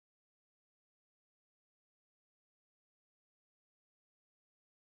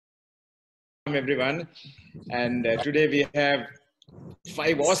everyone. And today we have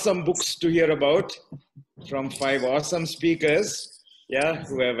 5 awesome books to hear about from 5 awesome speakers,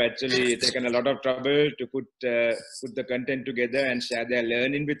 who have actually taken a lot of trouble to put the content together and share their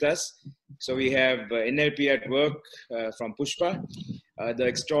learning with us. So we have NLP at Work from Pushpa, The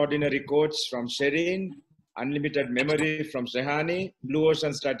Extraordinary Coach from Sherin, Unlimited Memory from Shehani, Blue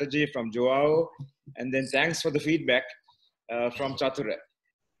Ocean Strategy from Joao, and then Thanks for the Feedback from Chatura.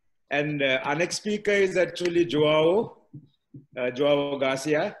 And our next speaker is actually Joao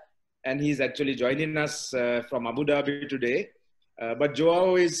Garcia, and he's actually joining us from Abu Dhabi today. But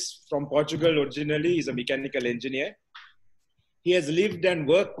Joao is from Portugal originally. He's a mechanical engineer. He has lived and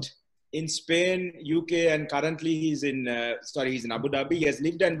worked in Spain, UK, and currently he's in Abu Dhabi. He has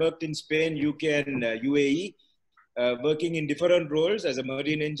lived and worked in Spain, UK, and UAE, working in different roles as a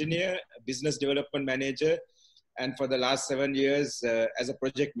marine engineer, a business development manager, and for the last 7 years as a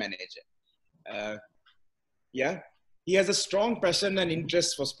project manager. He has a strong passion and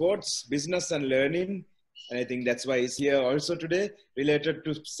interest for sports, business, and learning. And I think that's why he's here also today, related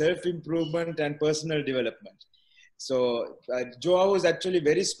to self-improvement and personal development. So Joao is actually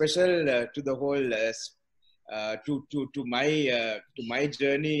very special to the whole, to my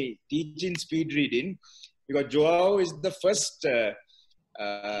journey teaching speed reading, because Joao is the first,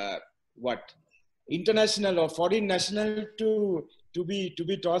 international or foreign national to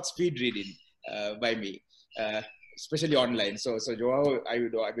be taught speed reading by me, especially online. So Joao, I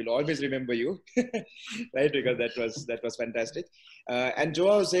will always remember you, right? Because that was fantastic. And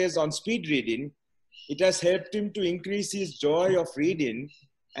Joao says on speed reading, it has helped him to increase his joy of reading,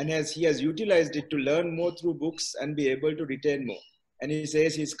 and he has utilized it to learn more through books and be able to retain more. And he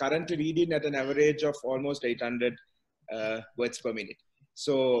says he's currently reading at an average of almost 800 words per minute.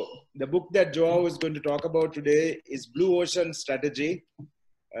 So the book that Joao is going to talk about today is Blue Ocean Strategy,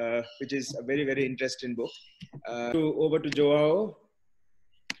 which is a very, very interesting book. Over to Joao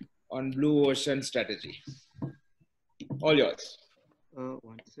on Blue Ocean Strategy. All yours. 1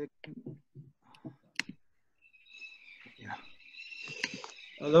 second. Yeah.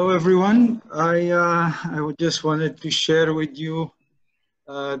 Hello, everyone. I just wanted to share with you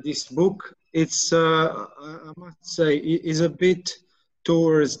this book. It's, I must say, it is a bit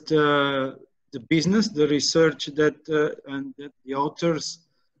towards the business. The research that the authors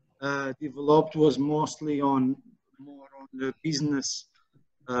developed was mostly more on the business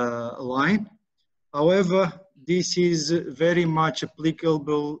line. However, this is very much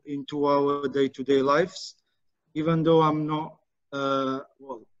applicable into our day-to-day lives, even though I'm not, I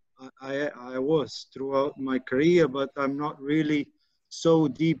was throughout my career, but I'm not really so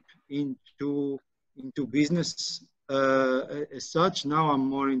deep into business as such. Now I'm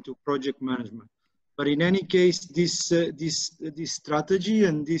more into project management. But in any case, this strategy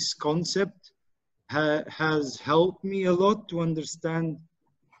and this concept has helped me a lot to understand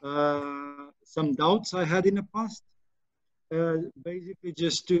some doubts I had in the past. Basically,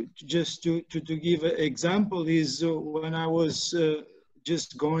 just to give an example, is when I was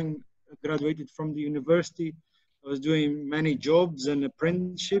just graduated from the university, I was doing many jobs and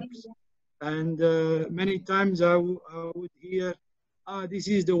apprenticeships, and many times I would hear, this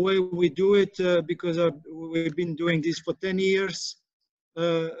is the way we do it because we've been doing this for 10 years.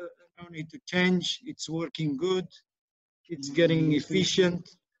 No need to change. It's working good. It's getting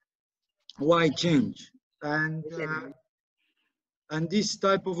efficient. Why change? And this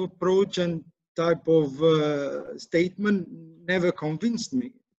type of approach and type of statement never convinced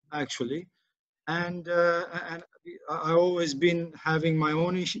me, actually. And I always been having my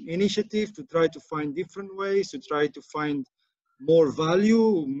own initiative to try to find different ways, to try to find more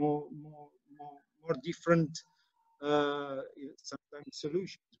value, more different sometimes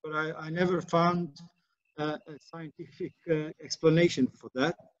solutions. But I never found a scientific explanation for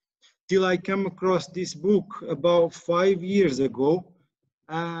that, till I came across this book about 5 years ago,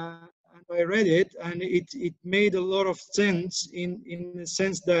 and I read it, and it made a lot of sense in the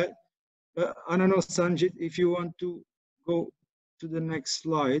sense that, I don't know, Sanjit, if you want to go to the next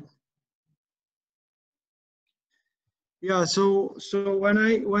slide. Yeah, so when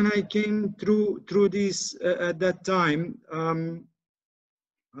I came through this at that time,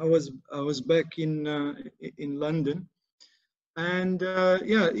 I was back in London, and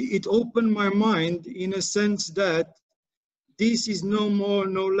it opened my mind in a sense that this is no more,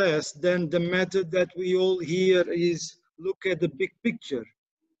 no less than the method that we all hear is look at the big picture.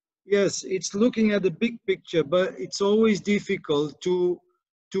 Yes, it's looking at the big picture, but it's always difficult to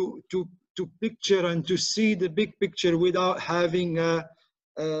picture and to see the big picture without having a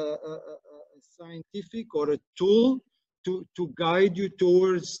scientific or a tool to guide you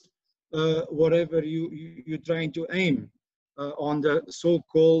towards whatever you're trying to aim on the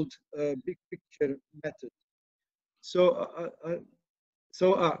so-called big picture method. So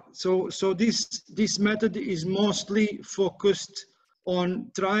this method is mostly focused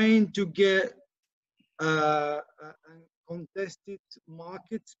on trying to get a contested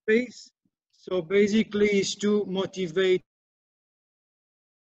market space. So basically, is to motivate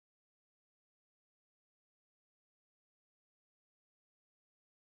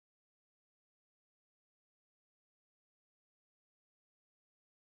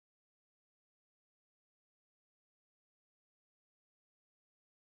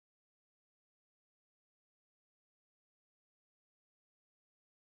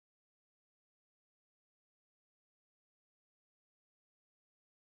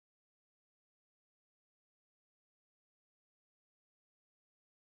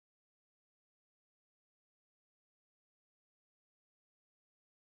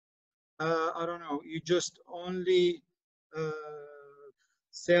I don't know, you just only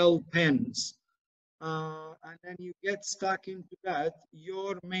sell pens, and then you get stuck into that.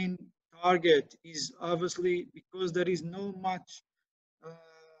 Your main target is obviously, because there is no much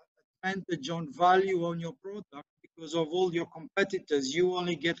advantage on value on your product because of all your competitors, you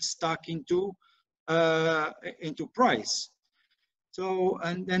only get stuck into price. So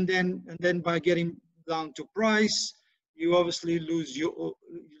and then by getting down to price, you obviously lose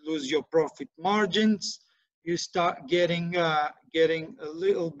your profit margins. You start getting a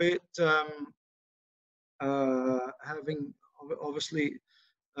little bit having obviously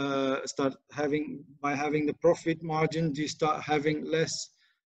start having, by having the profit margins, you start having less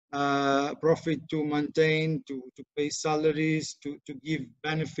profit to maintain, to pay salaries, to give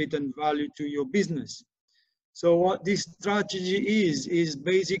benefit and value to your business. So what this strategy is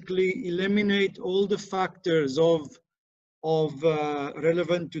basically eliminate all the factors of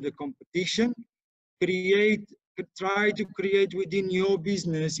relevant to the competition, try to create within your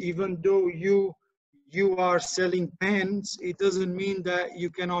business, even though you are selling pens, it doesn't mean that you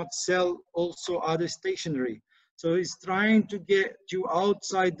cannot sell also other stationery. So it's trying to get you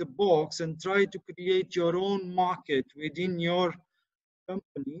outside the box and try to create your own market within your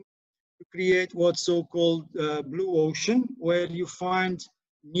company, to create what's so-called blue ocean, where you find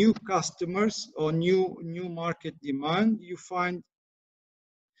new customers or new market demand. You find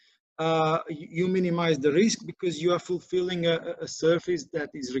you minimize the risk because you are fulfilling a service that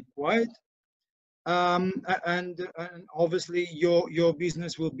is required, and obviously your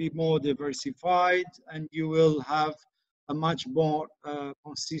business will be more diversified, and you will have a much more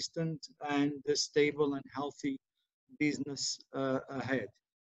consistent and stable and healthy business ahead.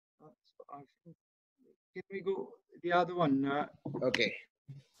 So I think, can we go the other one? Okay.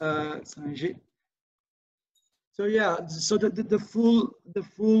 Sanjit. So yeah, so the full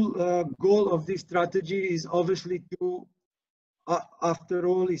goal of this strategy is obviously to, after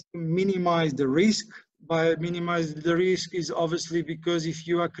all, is to minimize the risk. By minimize the risk is obviously because if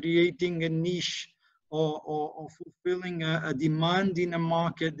you are creating a niche or fulfilling a demand in a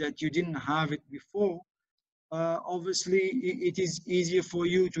market that you didn't have it before, obviously it is easier for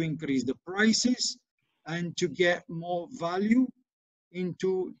you to increase the prices and to get more value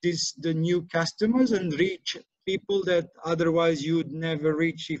into the new customers and reach people that otherwise you would never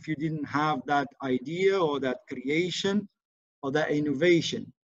reach if you didn't have that idea or that creation or that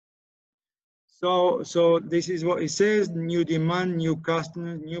innovation. So this is what it says: new demand, new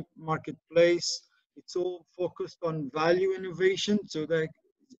customer, new marketplace. It's all focused on value innovation, so that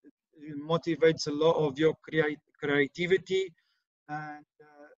it motivates a lot of your creativity and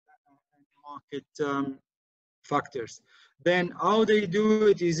market factors. Then how they do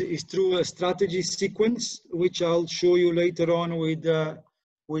it is through a strategy sequence, which I'll show you later on with a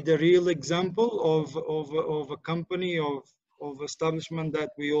real example of a company, of establishment that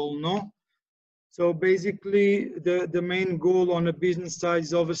we all know. So basically, the main goal on the business side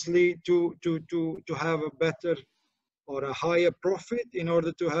is obviously to have a better or a higher profit. In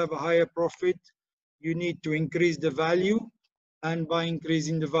order to have a higher profit, you need to increase the value, and by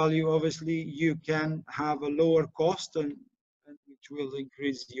increasing the value, obviously you can have a lower cost, and which will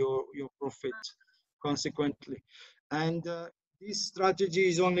increase your profit consequently. And this strategy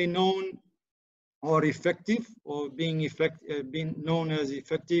is only known or effective, or being known as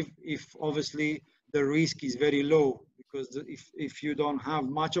effective, if obviously the risk is very low, because if you don't have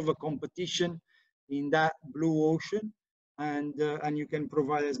much of a competition in that blue ocean, and you can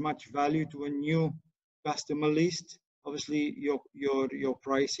provide as much value to a new customer list, obviously your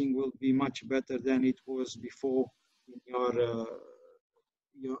pricing will be much better than it was before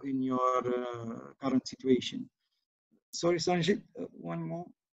in your current situation. Sorry, Sanjit, one more.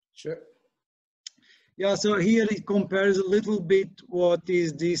 Sure. Yeah, so here it compares a little bit what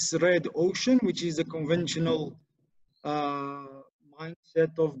is this red ocean, which is a conventional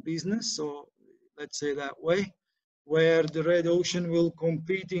mindset of business, so let's say that way, where the red ocean will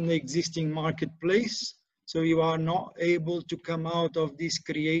compete in the existing marketplace. So you are not able to come out of these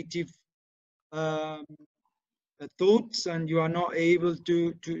creative um, thoughts, and you are not able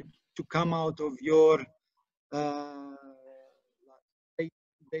to come out of your uh,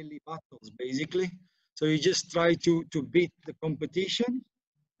 daily battles, basically. So you just try to beat the competition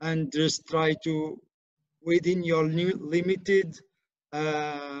and just try to, within your new limited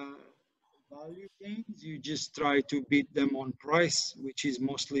uh, value gains, you just try to beat them on price, which is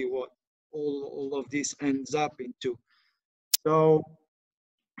mostly what all of this ends up into. So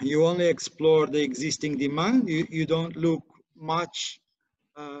you only explore the existing demand. You don't look much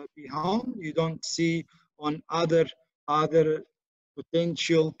behind. You don't see on other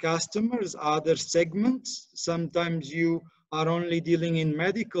potential customers, other segments. Sometimes you are only dealing in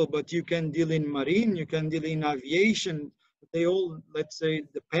medical, but you can deal in marine, you can deal in aviation. They all, let's say,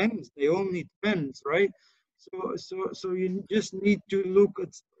 depends. They all need pens, right? So you just need to look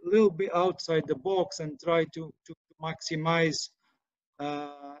at a little bit outside the box and try to maximize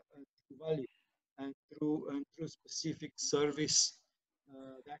value and through specific service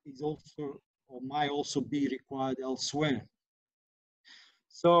that is also or might also be required elsewhere.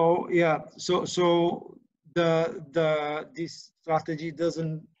 So yeah, so the this strategy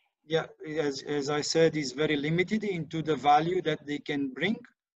doesn't, yeah, as I said, is very limited into the value that they can bring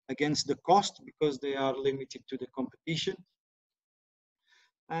against the cost, because they are limited to the competition.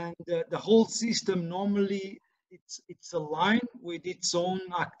 And the whole system normally it's aligned with its own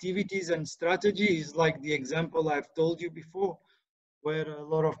activities and strategies, like the example I've told you before, where a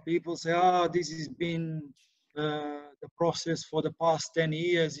lot of people say, ah, this has been the process for the past 10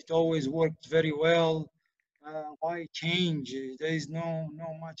 years. It always worked very well. Why change? There is no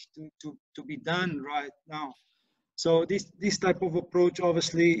much to be done right now. So this type of approach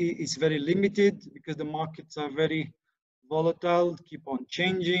obviously is very limited, because the markets are very volatile, keep on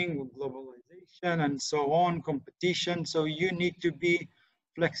changing with globalization and so on, competition. So you need to be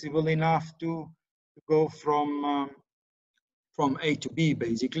flexible enough to go from A to B,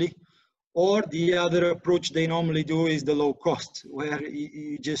 basically. Or the other approach they normally do is the low cost, where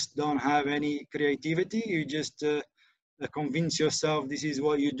you just don't have any creativity. You just convince yourself this is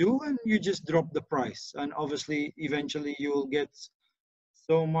what you do, and you just drop the price. And obviously, eventually, you will get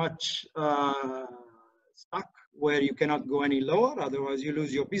so much stuck where you cannot go any lower. Otherwise, you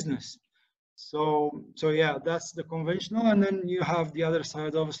lose your business. So yeah, that's the conventional. And then you have the other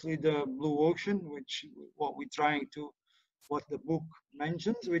side, obviously, the blue ocean, which what we're trying to, what the book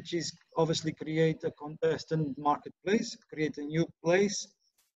mentions, which is obviously create a contestant marketplace, create a new place.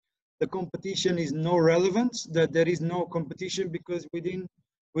 The competition is no relevance, that there is no competition, because within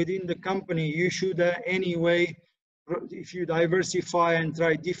the company, you should anyway, if you diversify and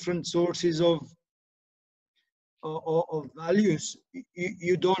try different sources of values,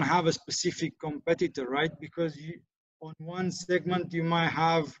 you don't have a specific competitor, right? Because on one segment, you might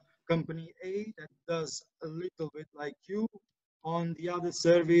have company A that does a little bit like you. On the other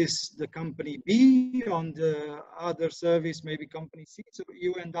service, the company B. On the other service, maybe company C. So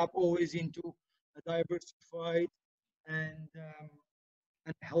you end up always into a diversified and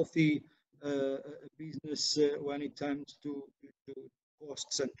healthy business when it comes to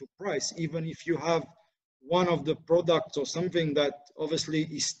costs and to price. Even if you have one of the products or something that obviously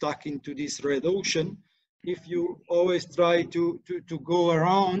is stuck into this red ocean, if you always try to go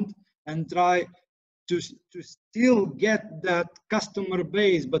around and try to still get that customer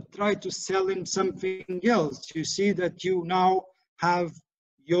base, but try to sell him something else, you see that you now have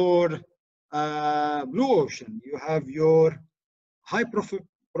your blue ocean, you have your high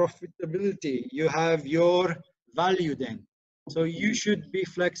profitability, you have your value then. So you should be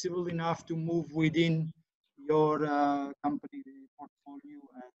flexible enough to move within your company portfolio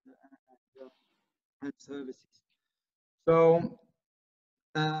and services. So,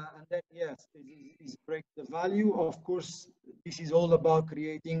 and then yes, is break the value. Of course, this is all about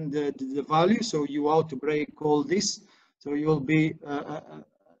creating the value. So you have to break all this. So you'll be an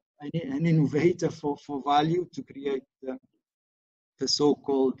innovator for value to create the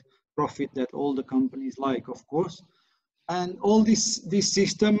so-called profit that all the companies like, of course. And all this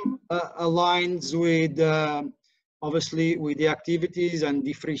system aligns with obviously with the activities and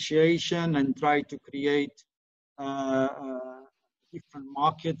differentiation, and try to create different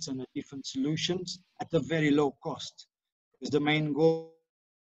markets and different solutions at a very low cost. Because the main goal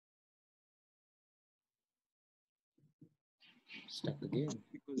Stuck again.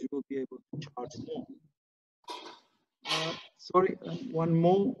 because you will be able to charge more. Sorry, one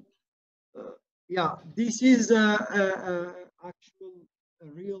more. Yeah, this is a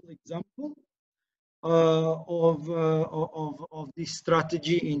real example of this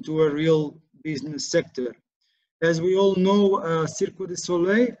strategy into a real business sector. As we all know, Cirque du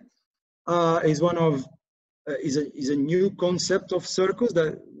Soleil is one of is a new concept of circus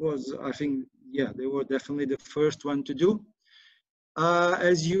that was, I think, yeah, they were definitely the first one to do.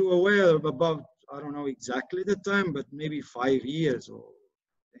 As you are aware, about, I don't know exactly the time, but maybe 5 years or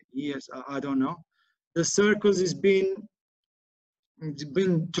 10 years, I don't know. The circus has been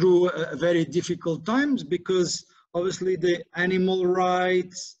through very difficult times because obviously the animal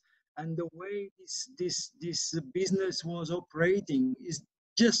rights and the way this business was operating is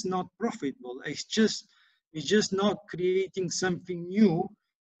just not profitable. It's just not creating something new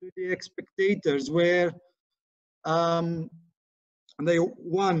to the spectators, where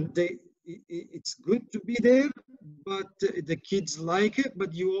it's good to be there, but the kids like it,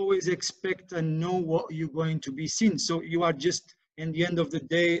 but you always expect and know what you're going to be seen. So you are just, in the end of the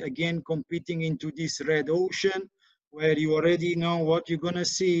day, again, competing into this red ocean where you already know what you're going to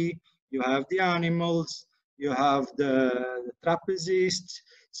see. You have the animals, you have the trapezists,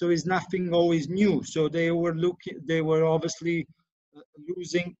 so it's nothing always new. So they were obviously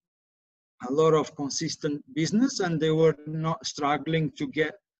losing a lot of consistent business, and they were not struggling to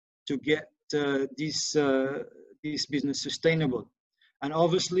get this business sustainable. And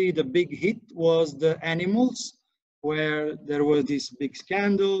obviously the big hit was the animals, where there were these big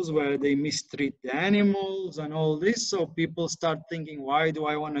scandals where they mistreat the animals and all this. So people start thinking, why do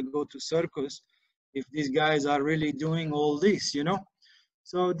I want to go to circus if these guys are really doing all this, you know?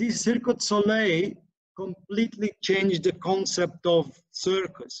 So this Cirque du Soleil completely changed the concept of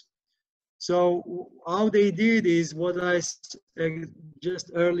circus. So how they did is what I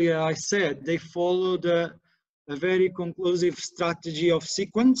just earlier I said. They followed a very conclusive strategy of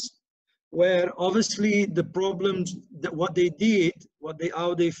sequence, where obviously the problems that what they did,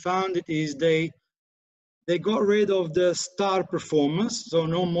 how they found it is they got rid of the star performers. So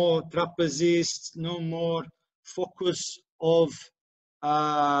no more trapezists, no more focus of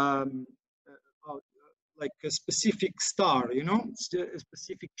like a specific star, you know, a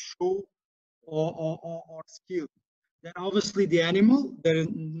specific show or skill. Then obviously the animal, there are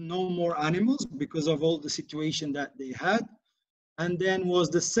no more animals because of all the situation that they had. And then was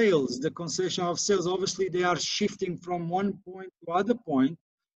the sales, the concession of sales. Obviously they are shifting from one point to other point.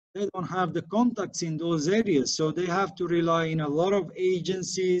 They don't have the contacts in those areas, so they have to rely on a lot of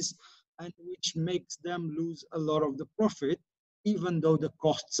agencies, and which makes them lose a lot of the profit, even though the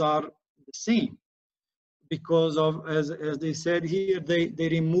costs are the same. Because of, as they said here, they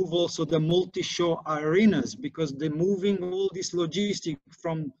remove also the multi-show arenas, because they're moving all this logistic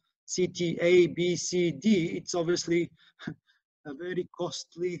from city A, B, C, D. It's obviously a very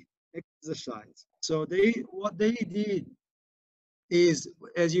costly exercise. So what they did is,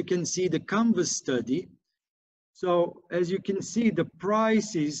 as you can see, the canvas study. So as you can see, the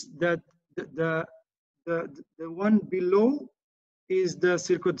prices that the one below is the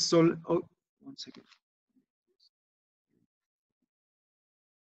Cirque du Soleil. Oh, one second.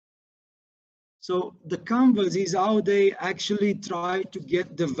 So the canvas is how they actually try to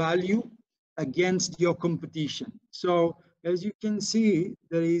get the value against your competition. So as you can see,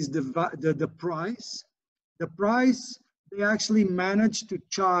 there is the price. The price, they actually manage to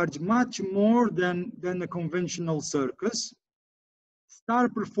charge much more than the conventional circus. Star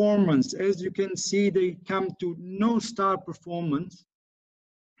performance, as you can see, they come to no star performance,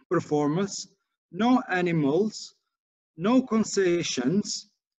 no animals, no concessions.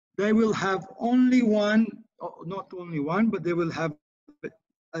 They will have only one, not only one, but they will have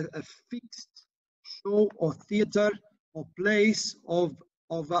a fixed show or theater or place of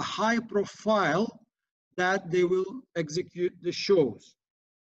a high profile that they will execute the shows.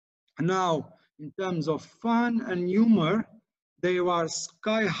 Now, in terms of fun and humor, they are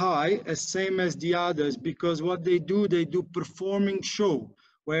sky high, as same as the others, because what they do performing show,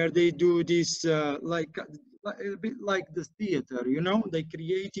 where they do this like a bit like the theater, you know. They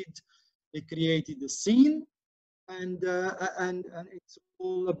created the scene, and it's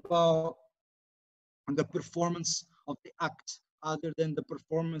all about the performance of the act, other than the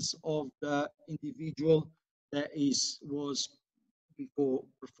performance of the individual that was before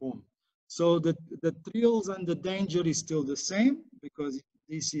performed. So the thrills and the danger is still the same, because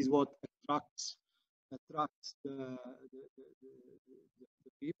this is what attracts the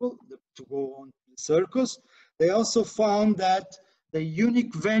people to go on the circus. They also found that the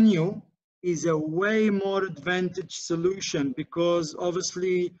unique venue is a way more advantage solution, because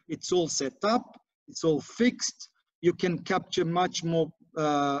obviously it's all set up, it's all fixed. You can capture much more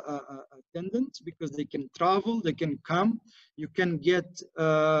attendants because they can travel, they can come. You can get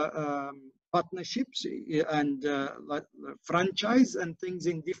partnerships and like franchise and things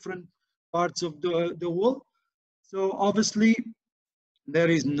in different parts of the world. So obviously there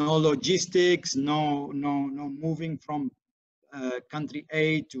is no logistics, no moving from country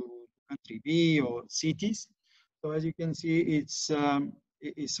A to country B or cities. So as you can see,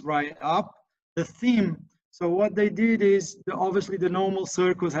 it's right up. The theme. So what they did is obviously the normal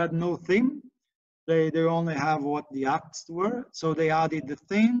circus had no theme. They only have what the acts were. So they added the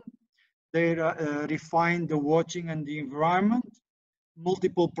theme. They refined the watching and the environment,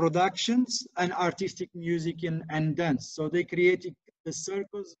 multiple productions, and artistic music and dance. So they created the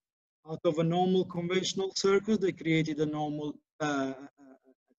circus out of a normal conventional circus. They created a normal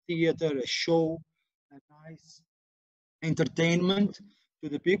theater, a show, a nice entertainment to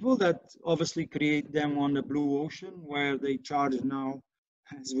the people that obviously create them on the blue ocean, where they charge now,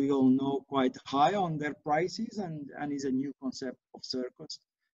 as we all know, quite high on their prices, and is a new concept of circus.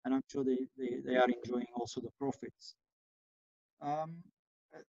 And I'm sure they are enjoying also the profits.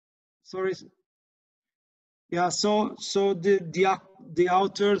 Sorry. Yeah, so the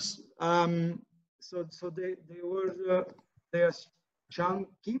authors, so they were they are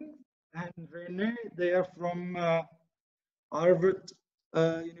Kim and Renee. They are from Harvard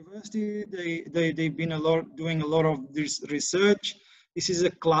University. They've been doing a lot of this research. This is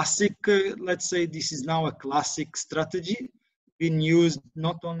a classic. Let's say this is now a classic strategy being used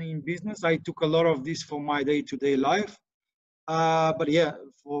not only in business. I took a lot of this for my day-to-day life. But yeah,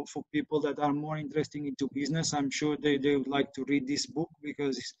 for people that are more interested into business, I'm sure they would like to read this book,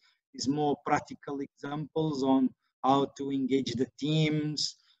 because it's more practical examples on how to engage the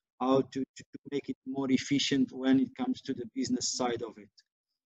teams, how to make it more efficient when it comes to the business side of it.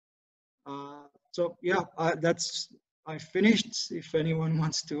 So yeah, I finished. If anyone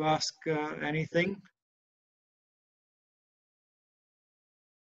wants to ask anything.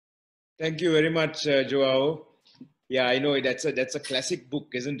 Thank you very much, Joao. Yeah, I know that's a classic book,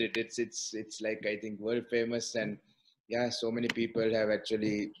 isn't it? It's like, I think, world famous, and yeah, so many people have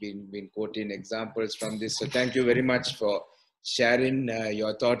actually been quoting examples from this. So thank you very much for sharing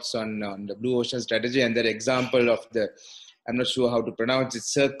your thoughts on the blue ocean strategy and that example of I'm not sure how to pronounce it,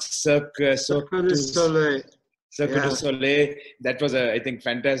 Cirque du Soleil. Cirque du Soleil. That was I think,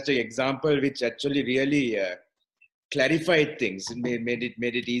 fantastic example, which actually really clarified things and made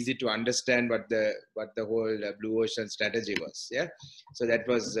it easy to understand what the whole blue ocean strategy was. Yeah, so that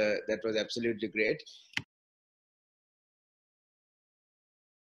was absolutely great.